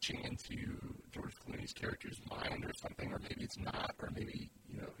don't know, reaching into George Clooney's character's mind or something, or maybe it's not, or maybe,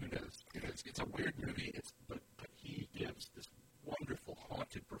 who knows. It's a weird movie, but he gives this wonderful,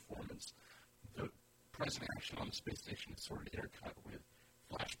 haunted performance. The present action on the space station is sort of intercut with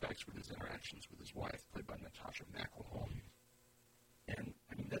flashbacks with his interactions with his wife, played by Natasha McElhone. And,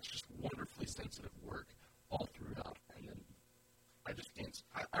 I mean, that's just wonderfully sensitive work all throughout. And then I just can't,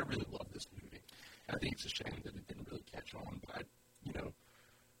 I really love this movie. And I think it's a shame that it didn't really catch on, but I,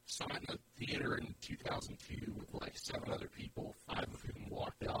 saw it in the theater in 2002 with like 7 other people, 5 of whom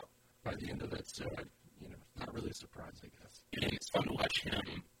walked out by the end of it. So, not really a surprise, I guess. And it's fun to watch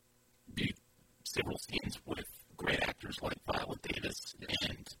him do several scenes with great actors like Viola Davis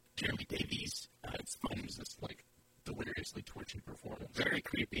and Jeremy Davies. It's fun. It's just like deliriously twitchy performance. Very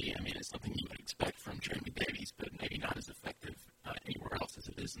creepy. I mean, it's something you would expect from Jeremy Davies, but maybe not as effective anywhere else as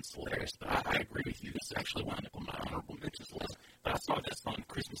it is in Solaris. But I agree with you. This actually wound up on my honorable mentions list. But I saw this on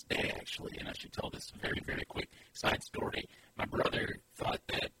Christmas Day, actually, and I should tell this very, very quick side story. My brother thought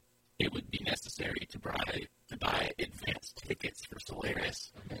that it would be necessary to buy advance tickets for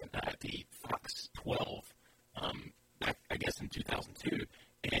Solaris at the Fox 12, I guess in 2002,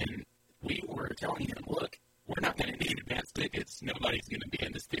 and we were telling him, look, we're not going to need advance tickets. Nobody's going to be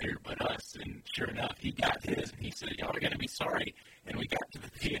in this theater but us. And sure enough, he got his, and he said, y'all are going to be sorry. And we got to the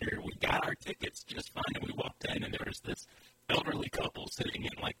theater, we got our tickets just fine, and we walked in, and there was this elderly couple sitting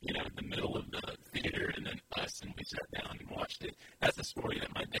in, the middle of the theater, and then us, and we sat down and watched it. That's a story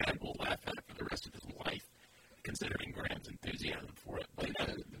that my dad will laugh at for the rest of his life, considering Graham's enthusiasm for it. But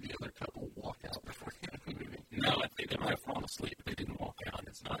the other couple walked out before the end of the movie. No, I think they might have fallen asleep, but they didn't walk out.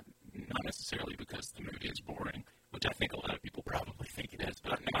 It's not necessarily because the movie is boring, which I think a lot of people probably think it is.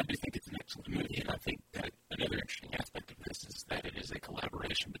 But I do think it's an excellent movie, and I think that another interesting aspect of this is that it is a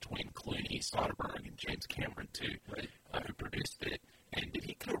collaboration between Clooney, Soderbergh, and James Cameron, too, who produced it. And did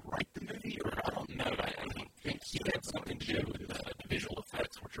he co-write the movie, or I don't know. I don't think he had something to do with the visual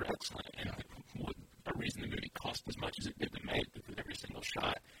effects, which are excellent, and the reason the movie cost as much as it did to make, because every single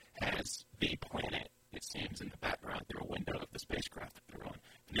shot has the planet, it seems, in the background through a window of the spacecraft that they're on.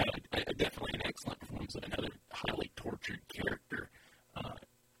 No, definitely an excellent performance of another highly tortured character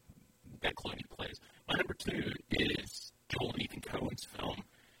that Clooney plays. My number 2 is Joel and Ethan Coen's film,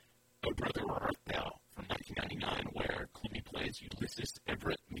 Oh Brother, Where Art Thou, from 1999, where Clooney plays Ulysses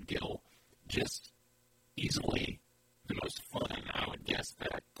Everett McGill. Just easily the most fun, I would guess,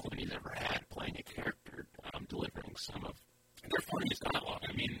 that Clooney's ever had playing a character, delivering some of their funniest dialogue.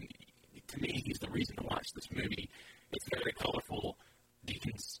 I mean, to me, he's the reason to watch this movie. It's very colorful.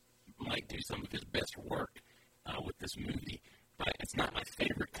 Deakins might do some of his best work with this movie, but it's not my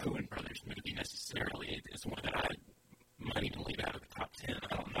favorite Coen Brothers movie necessarily. It's one that I might even leave out of the top 10.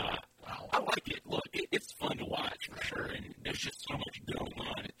 I don't know. I like it. Look, it's fun to watch for sure, and there's just so much going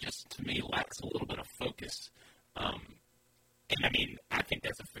on. It just, to me, lacks a little bit of focus. And I mean, I think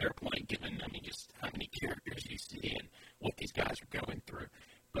that's a fair point given, just how many characters you see and what these guys are going through.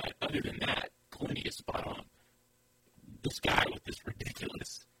 But other than that, Clooney is spot on. This guy with this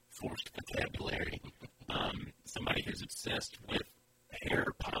ridiculous forced vocabulary, somebody who's obsessed with hair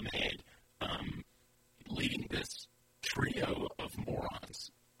pomade, leading this trio of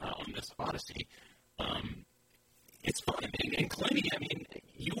morons on this odyssey. It's fun. And Clooney,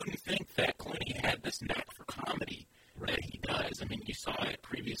 you wouldn't think that Clooney had this knack for comedy that he does. You saw it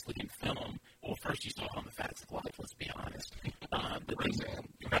previously in film. Well, first you saw it on The Facts of Life, let's be honest. But Roseanne.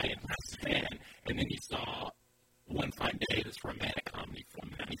 Right, Roseanne. And then you saw One Fine Day, this romantic comedy from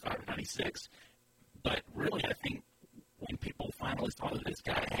 95 or 96. But really, I think when people finally saw that this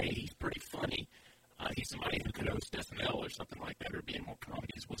guy, hey, he's pretty funny, he's somebody who could host SNL or something like that, or be in more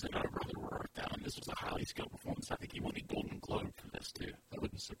comedies, was in Oh Brother, Where Art Thou? And this was a highly skilled performance. I think he won a Golden Globe for this, too. That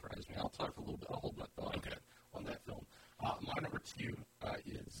wouldn't surprise me. I'll talk a little bit. I'll hold my thought on that film.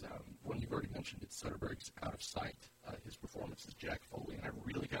 is one you've already mentioned. It's Soderbergh's Out of Sight. His performance is Jack Foley, and I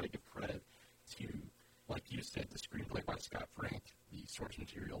really got to give credit to, like you said, the screenplay by Scott Frank, the source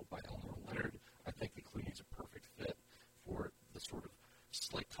material by Elmore Leonard. I think that Clooney's a perfect fit for the sort of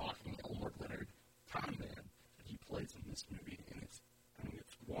slick-talking Elmore Leonard con man that he plays in this movie, and it's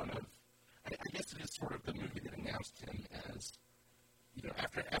one of, I guess it is sort of the movie that announced him as,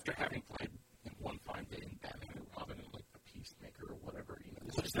 after having played in One Fine Day in Batman and Robin and like The Peacemaker or whatever,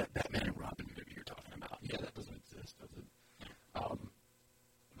 What is that Batman and Robin movie you're talking about? Yeah, that doesn't exist, does it?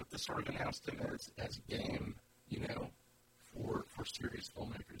 But this sort of announced him as game, for serious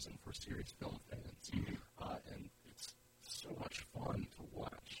filmmakers and for serious film fans. Mm-hmm. And it's so much fun to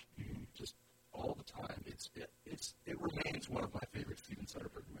watch, just all the time. It remains one of my favorite Steven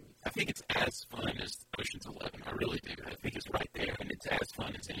Soderbergh movies. I think it's as fun as Ocean's 11. I really do. I think it's right there, and it's as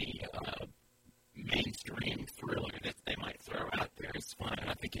fun as any mainstream thriller that they might throw out there. It's fun, and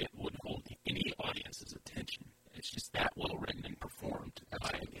I think it would hold any audience's attention. It's just that well written and performed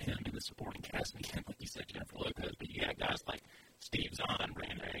by him and the supporting cast. And again, like you said, Jennifer Lopez, but you got guys like Steve Zahn,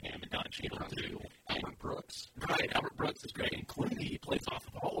 Brandon Manningham, and Don Cheadle too. Albert Brooks. Right, Albert Brooks is great, and Clooney plays off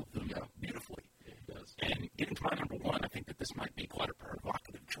of all of them beautifully. Yeah, he does. And getting to my number one, I think that this might be quite a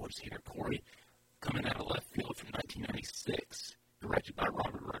provocative choice here. Corey, coming out of left field from 1996, directed by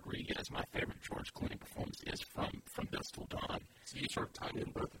Robert Rodriguez. My favorite George Clooney performance is from Dusk Till Dawn. So you sort of tied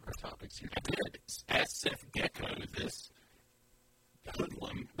in both of our topics here. I did. As Seth Gecko, this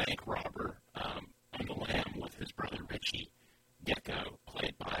hoodlum bank robber on the lam with his brother Richie. Gecko,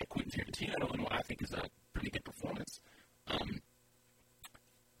 played by Quentin Tarantino, in what I think is a pretty good performance.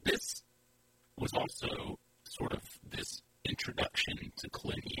 This was also sort of this introduction to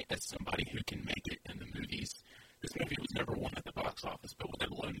Clooney as somebody who can make it in the movies. This movie was number one at the box office, but with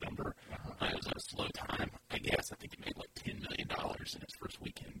a low number. It was at a slow time, I guess. I think it made like $10 million in its first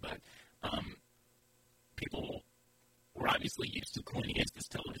weekend. But people were obviously used to Clooney as this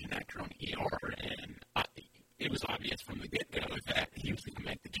television actor on ER, and it was obvious from the get-go that he was going to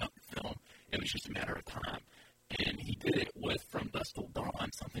make the jump to film. It was just a matter of time. And he did it with From Dusk Till Dawn,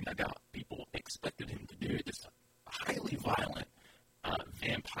 something I doubt people expected him to do. This highly violent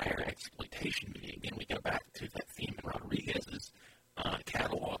vampire exploitation movie. Again, we go back to that theme in Rodriguez's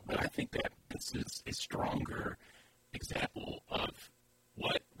catalog, but I think that this is a stronger example of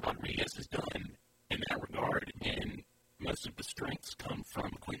what Rodriguez has done in that regard, and most of the strengths come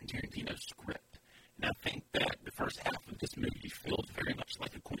from Quentin Tarantino's script. And I think that the first half of this movie feels very much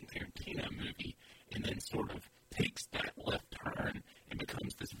like a Quentin Tarantino movie, and then sort of takes that left turn and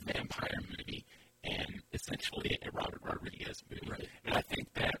becomes this vampire movie, and essentially a Robert Rodriguez movie. Right. And I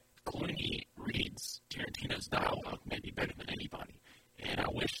think that Clooney reads Tarantino's dialogue maybe better than anybody. And I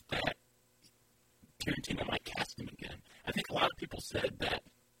wish that Tarantino might cast him again. I think a lot of people said that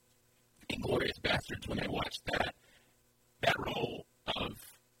Inglourious Basterds, when they watched that role of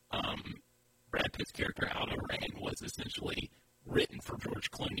Brad Pitt's character Aldo Rain, was essentially written for George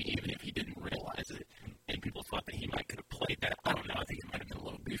Clooney, even if he didn't realize it. And people thought that he might could have played that. I don't know. I think it might have been a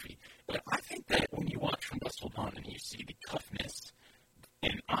little goofy. But I think that when you watch From Dusk Till Dawn and you see the toughness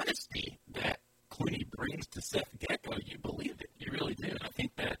and honesty that Clooney brings to Seth Gecko, you believe it. You really do. And I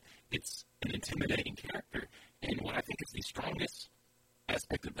think that it's an intimidating character. And what I think is the strongest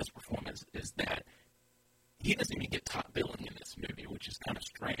aspect of this performance is that he doesn't even get top billing in this movie, which is kind of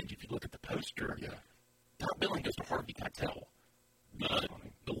strange. If you look at the poster, top billing goes to Harvey Keitel,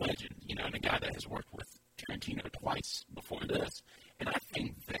 the legend, and a guy that has worked with Tarantino twice before this. And I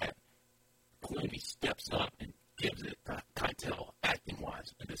think that Clooney steps up and gives it to Keitel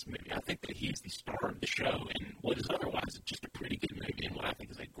acting-wise in this movie. I think that he's the star of the show in what is otherwise just a pretty good movie and what I think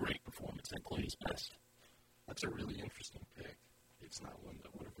is a great performance at Clooney's best. That's a really interesting pick. It's not one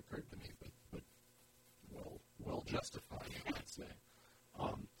that would have occurred to me, but well justified, I'd say.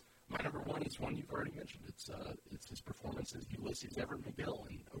 My number one is one you've already mentioned. It's his performance as Ulysses Everett McGill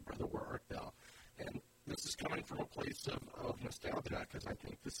in Oh Brother, Where Art Thou? And this is coming from a place of nostalgia, because I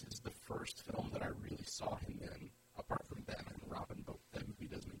think this is the first film that I really saw him in, apart from Batman and Robin, but that movie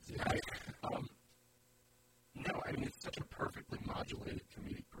doesn't exist. No, I mean, it's such a perfectly modulated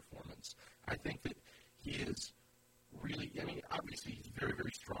comedic performance. I think that he is really, I mean, obviously he's very,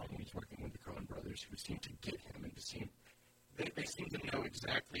 very strong when he's working with the Coen brothers, who seem to get him and they seem to know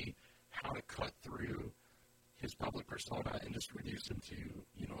exactly how to cut through his public persona and just reduce him to,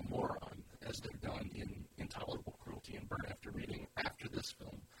 a moron, as they've done in Intolerable Cruelty and Burn After Reading after this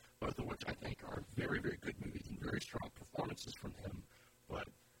film, both of which I think are very, very good movies and very strong performances from him. But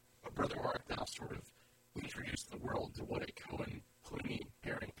A Brother, Where Art Thou sort of introduced the world to what a Coen-Clooney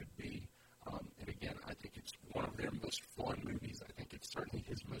pairing could be. And again, I think it's one of their most fun movies. I think it's certainly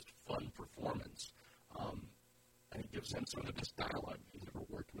his most fun performance. And it gives him some of the best dialogue he's ever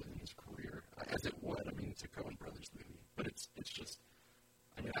worked with in his career, as it would. I mean, it's a Coen Brothers movie, but it's just,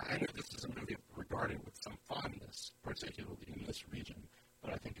 I mean, I know this is a movie regarded with some fondness, particularly in this region,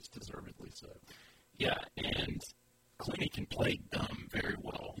 but I think it's deservedly so. Yeah, and Clooney can play dumb very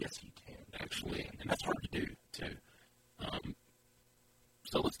well. Yes, he can, actually, and that's hard to do, too.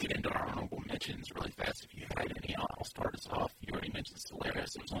 So let's get into our honorable mentions really fast. If you had any, I'll start us off. You already mentioned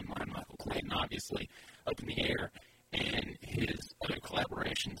Solaris. It was on mine. Michael Clayton, obviously, Up in the Air, and his other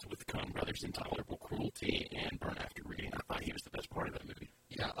collaborations with the Coen Brothers, Intolerable Cruelty and Burn After Reading. I thought he was the best part of that movie.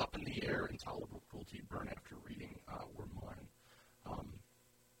 Yeah, Up in the Air, Intolerable Cruelty, Burn After Reading were mine.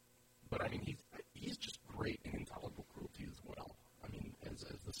 But I mean, he's just great in Intolerable Cruelty as well. I mean, as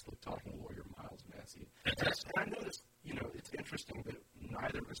the slick-talking lawyer Miles Massey. And I noticed, it's interesting that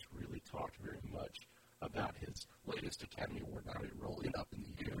neither of us really talked very much about his latest Academy Award nominated role in Up in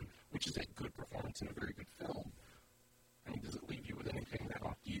the Air, which is a good performance and a very good film. I mean, does it leave you with anything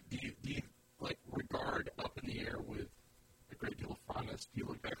now? Do you regard Up in the Air with a great deal of fondness? Do you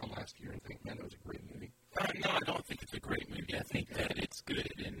look back on last year and think, man, that was a great movie? No, I don't think it's a great movie. I think that it's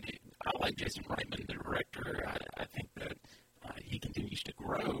good, and I like Jason Reitman, the director. I think that he continues to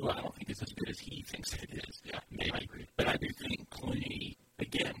grow. I don't think it's as good as he thinks it is. Yeah, maybe. I agree. But I do think Clooney,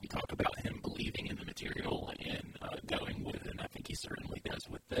 again, we talk about him believing in the material and going with it, and I think he certainly does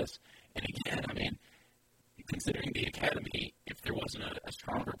with this. And again, I mean, considering the Academy, if there wasn't a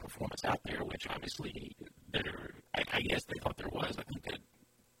stronger performance out there, which obviously I guess they thought there was, I think that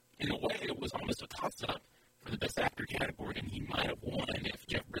in a way it was almost a toss-up for the Best Actor category, and he might have won if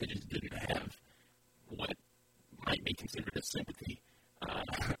Jeff Bridges didn't have what might be considered a sympathy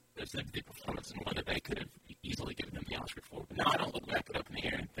performance, and one that they could have easily given him the Oscar for. But now I don't look back at Up in the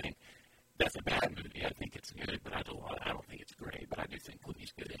Air and think that's a bad movie. I think it's good, but I don't think it's great. But I do think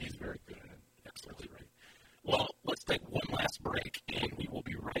Clooney's good, and he's very good in it. Absolutely right. Well, let's take one last break, and we will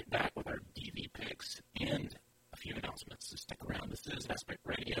be right back with our DV picks and a few announcements. So stick around. This is Aspect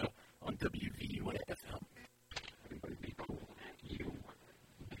Radio on WVUA FM. Everybody be cool. You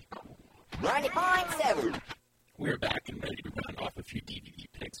be cool. 90.7. We're back and ready to round off a few DVD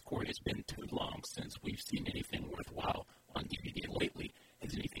picks. Corey, it's been too long since we've seen anything worthwhile on DVD lately.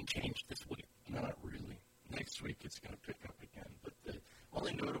 Has anything changed this week? Not really. Next week it's going to pick up again. But the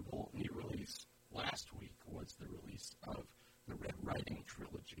only notable new release last week was the release of the Red Riding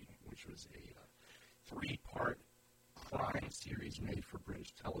Trilogy, which was a 3-part crime series made for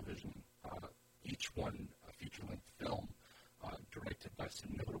British television. Each one a feature-length film directed by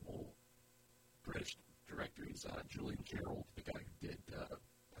some notable British directors. Julian Gerald, the guy who did,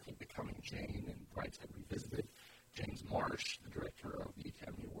 I think, Becoming Jane and Brideshead Revisited. James Marsh, the director of the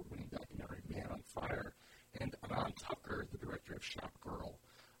Academy Award-winning documentary Man on Fire. And Anand Tucker, the director of Shop Girl.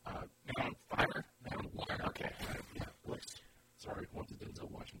 Man on Fire? Man on Wire. Okay. Yeah, whoops. Sorry, one of the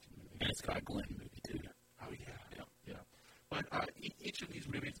Denzel Washington movie. And it's got a Glenn movie, too. Oh, yeah. But each of these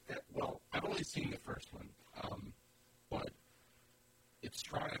movies, I've only seen the first one, but it's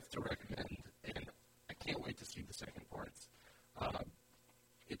strong enough to recommend, and I can't wait to see the second parts.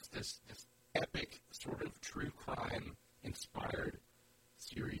 It's this epic sort of true crime inspired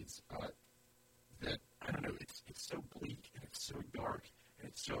series that, I don't know, it's so bleak and it's so dark and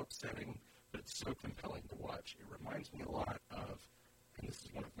it's so upsetting, but it's so compelling to watch. It reminds me a lot of, and this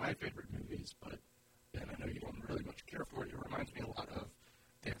is one of my favorite movies, but Ben, I know you don't really much care for it. It reminds me a lot of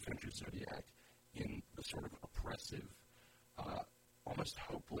Dan Fincher's Zodiac in the sort of oppressive, almost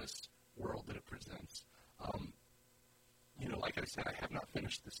hopeless world that it presents. Like I said, I have not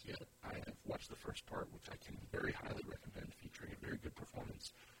finished this yet. I have watched the first part, which I can very highly recommend, featuring a very good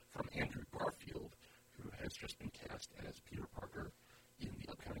performance from Andrew Garfield, who has just been cast as Peter Parker in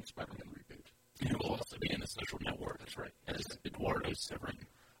the upcoming Spider-Man reboot. And will also be in The Social Network. That's right. As Eduardo Severin.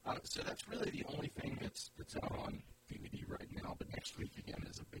 So that's really the only thing that's out on DVD right now. But next week, again,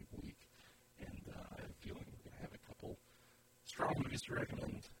 is a big week. And I have a feeling we're going to have a couple strong movies to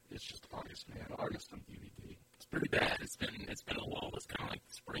recommend. It's just August, man. August on DVD. It's pretty bad. It's been a lull. It's kind of like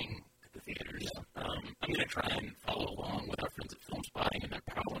spring at the theaters. Yeah. I'm going to try and follow along with our friends at Film Spotting and their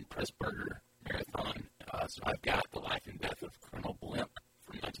Powell and Pressburger marathon. So I've got The Life and Death of Colonel Blimp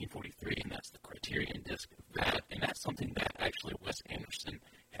from 1943, and that's the Criterion disc of that. And that's something that actually Wes Anderson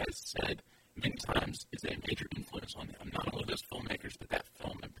has said many times is a major influence on him. Not only those filmmakers, but that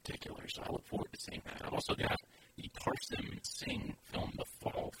film in particular. So I look forward to seeing that. I've also got the Tarsem Singh film, The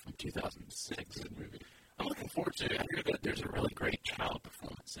Fall, from 2006. Good movie. I'm looking forward to it. I hear that there's a really great child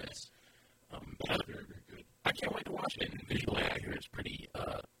performance in it. Very, very good. I can't wait to watch it. And visually, I hear it's pretty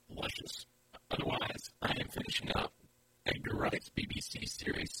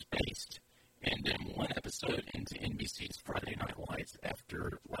series Spaced, and am one episode into NBC's Friday Night Lights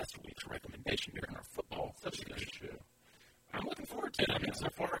after last week's recommendation during our football. Such a good show. I'm looking forward to it. I mean, so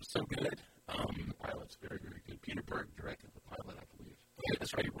far it's so good. The pilot's very, very good. Peter Berg directed the pilot, I believe. Yeah,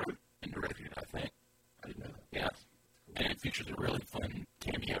 that's right. He wrote and directed it, I think. I didn't know that. Yeah. And it features a really fun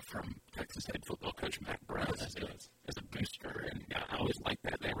cameo from Texas head football coach Mac Brown as a booster. And I always like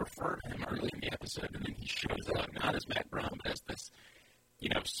that. They refer to him early in the episode, and then he shows up, not as Mac Brown, but as this,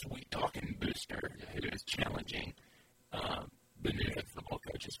 sweet-talking booster who is challenging the new head football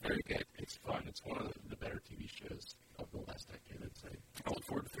coach. It's very good. It's fun. It's one of the better TV shows of the last decade, I'd say. I look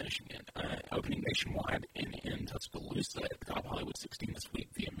forward to finishing it. Opening nationwide in Tuscaloosa at the Top Hollywood 16 this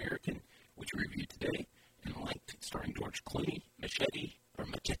week, The American, which we reviewed today, and Light, starring George Clooney, Machete,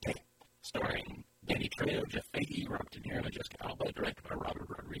 starring Danny Trejo, Jeff Fahey, Robert De Niro, and Jessica Alba, directed by Robert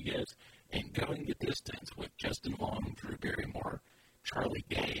Rodriguez, and Going the Distance with Justin Long, Drew Barrymore, Charlie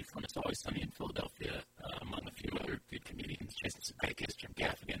Day from It's Always Sunny in Philadelphia, among a few other good comedians. Jason Sudeikis, Jim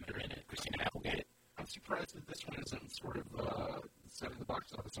Gaffigan, they're in it. Christina Applegate. I'm surprised that this one isn't sort of setting the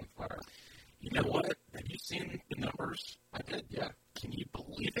box office on fire. You know what? Have you seen the numbers? I did, yeah. Can you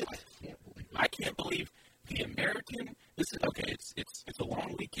believe it? I can't believe it. I can't believe The American. This is okay. It's a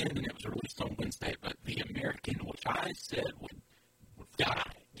long weekend and it was released on Wednesday, but The American, which I said would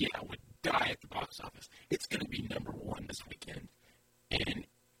die. Yeah, would die at the box office. It's going to be number one this weekend. And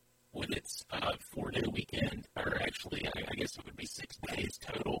with its 4-day weekend, or actually, I guess it would be 6 days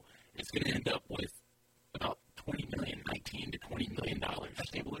total, it's going to end up with about $19 to $20 million. I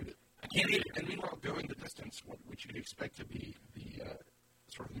can't believe it. I can't either. And meanwhile, Going the Distance, which you'd expect to be the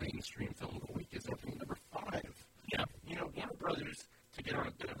sort of mainstream film of the week, is opening number 5. Yeah. Warner Brothers, to get on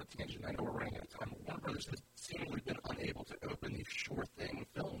a bit of a tangent, I know we're running out of time, but Warner Brothers has seemingly been unable to open these sure thing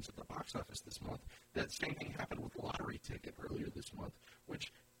films at the box office this month. That same thing happened with Lottery Ticket earlier this month,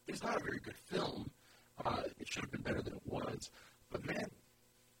 which is not a very good film. It should have been better than it was. But man,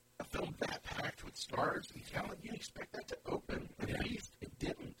 a film that packed with stars and talent, you'd expect that to open. At least it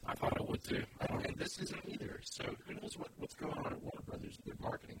didn't. I thought it would too. And this isn't either. So who knows what's going on at Warner Brothers with their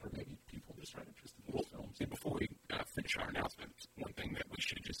marketing, or maybe people just aren't interested in these films. And before we finish our announcements, one thing that we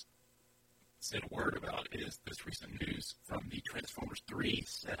should just say a word about is this recent news from the Transformers 3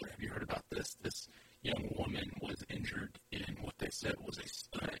 set. Have you heard about this? This young woman was injured in what they said was a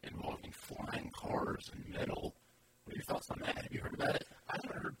stunt involving flying cars and metal. What are your thoughts on that? Have you heard about it? I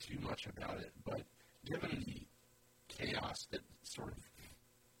haven't heard too much about it, but given the chaos that sort of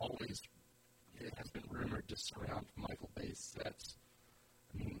always has been rumored to surround Michael Bay's sets,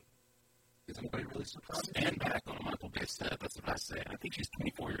 I mean, is anybody really surprised? Stand back on a Michael Bay set, that's what I say. I think she's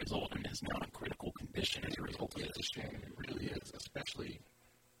 24 years old and is now in critical condition as a result of it. It's a shame. It really is, especially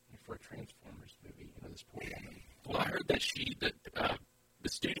for a Transformers movie. This poor woman. Well, I heard that the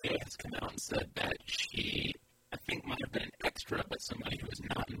studio has come out and said that she, I think, might have been an extra, but somebody who was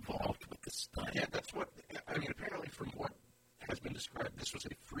not involved with the stunt. Yeah, that's what, apparently from what has been described, this was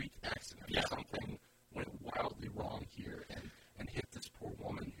a freak accident. Yeah. Something went wildly wrong here and hit this poor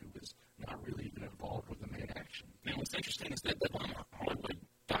woman who was not really even involved with the main action. And what's interesting is that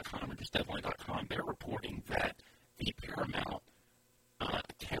Hollywood.com or just Deadline.com, they're reporting that the Paramount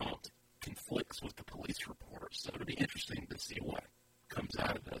account conflicts with the police report. So it'll be interesting to see what comes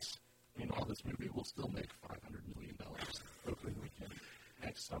out of this. Meanwhile, this movie will still make $500 million opening weekend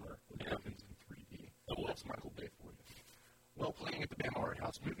next summer when it opens in 3D. Oh, that's Michael Bay for you. Well, playing at the Bama Art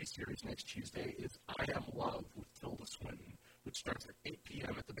House movie series next Tuesday is I Am Love with Tilda Swinton, which starts at 8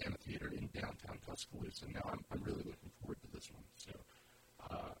 p.m. at the Bama Theater in downtown Tuscaloosa. Now, I'm really looking forward to this one. So,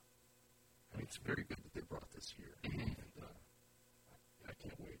 it's very good that they brought this here. Mm-hmm. And I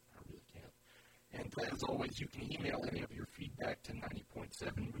can't wait. I really can't. And as always, you can email any of your feedback to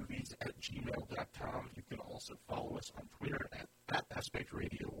 90.7movies@gmail.com. You can also follow us on Twitter at Aspect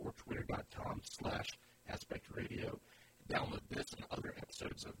Radio or twitter.com/Aspect Radio. Download this and other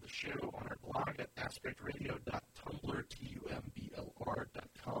episodes of the show on our blog at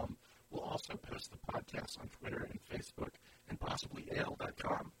aspectradio.tumblr.com. We'll also post the podcast on Twitter and Facebook and possibly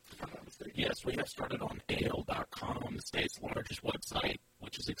AL.com, if I'm not mistaken. Yes, we have started on AL.com, the state's largest website,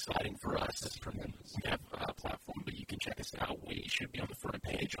 which is exciting for us. That's tremendous. We have a platform, but you can check us out. We should be on the front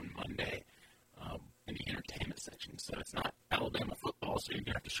page on Monday in the entertainment section. So it's not Alabama football, so you're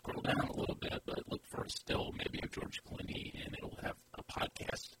going to have to scroll down a little bit, but look for a still maybe of George Clooney, and it'll have a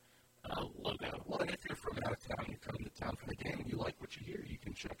podcast logo. Well, and if you're from out of town, you come to town for the game, and you like what you hear, you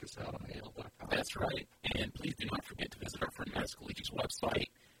can check us out on AL.com. That's right. And please do not forget to visit our friend Matt Scaligi's website,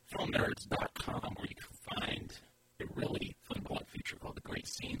 filmnerds.com, where you can find a really fun blog feature called The Great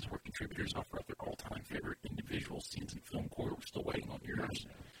Scenes, where contributors offer up their all-time favorite individual scenes in film core. We're still waiting on your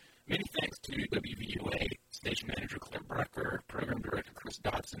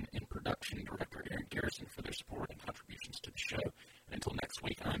Dodson